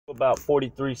About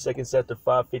 43 seconds after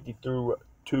 5:52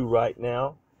 right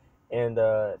now, and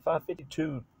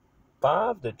 5:52,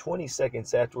 5 to 20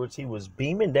 seconds afterwards, he was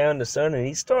beaming down the sun, and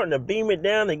he's starting to beam it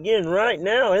down again right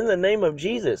now in the name of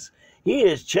Jesus. He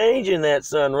is changing that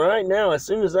sun right now. As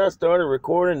soon as I started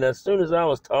recording, as soon as I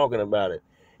was talking about it,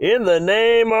 in the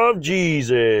name of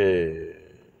Jesus.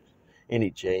 And he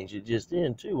changed it just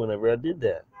then too whenever I did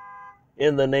that.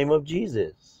 In the name of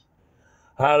Jesus.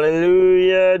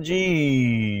 Hallelujah,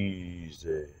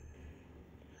 Jesus.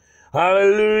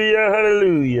 Hallelujah,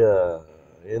 hallelujah.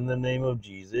 In the name of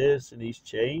Jesus. And he's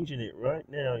changing it right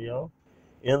now, y'all.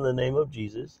 In the name of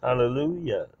Jesus.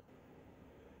 Hallelujah.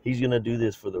 He's going to do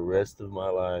this for the rest of my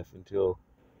life until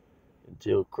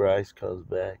Christ comes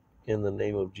back. In the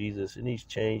name of Jesus. And he's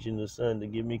changing the sun to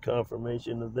give me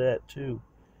confirmation of that too.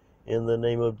 In the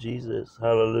name of Jesus.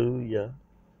 Hallelujah.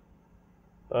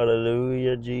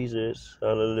 Hallelujah, Jesus.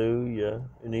 Hallelujah.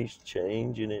 And he's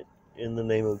changing it in the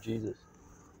name of Jesus.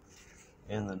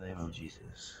 In the name of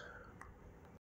Jesus.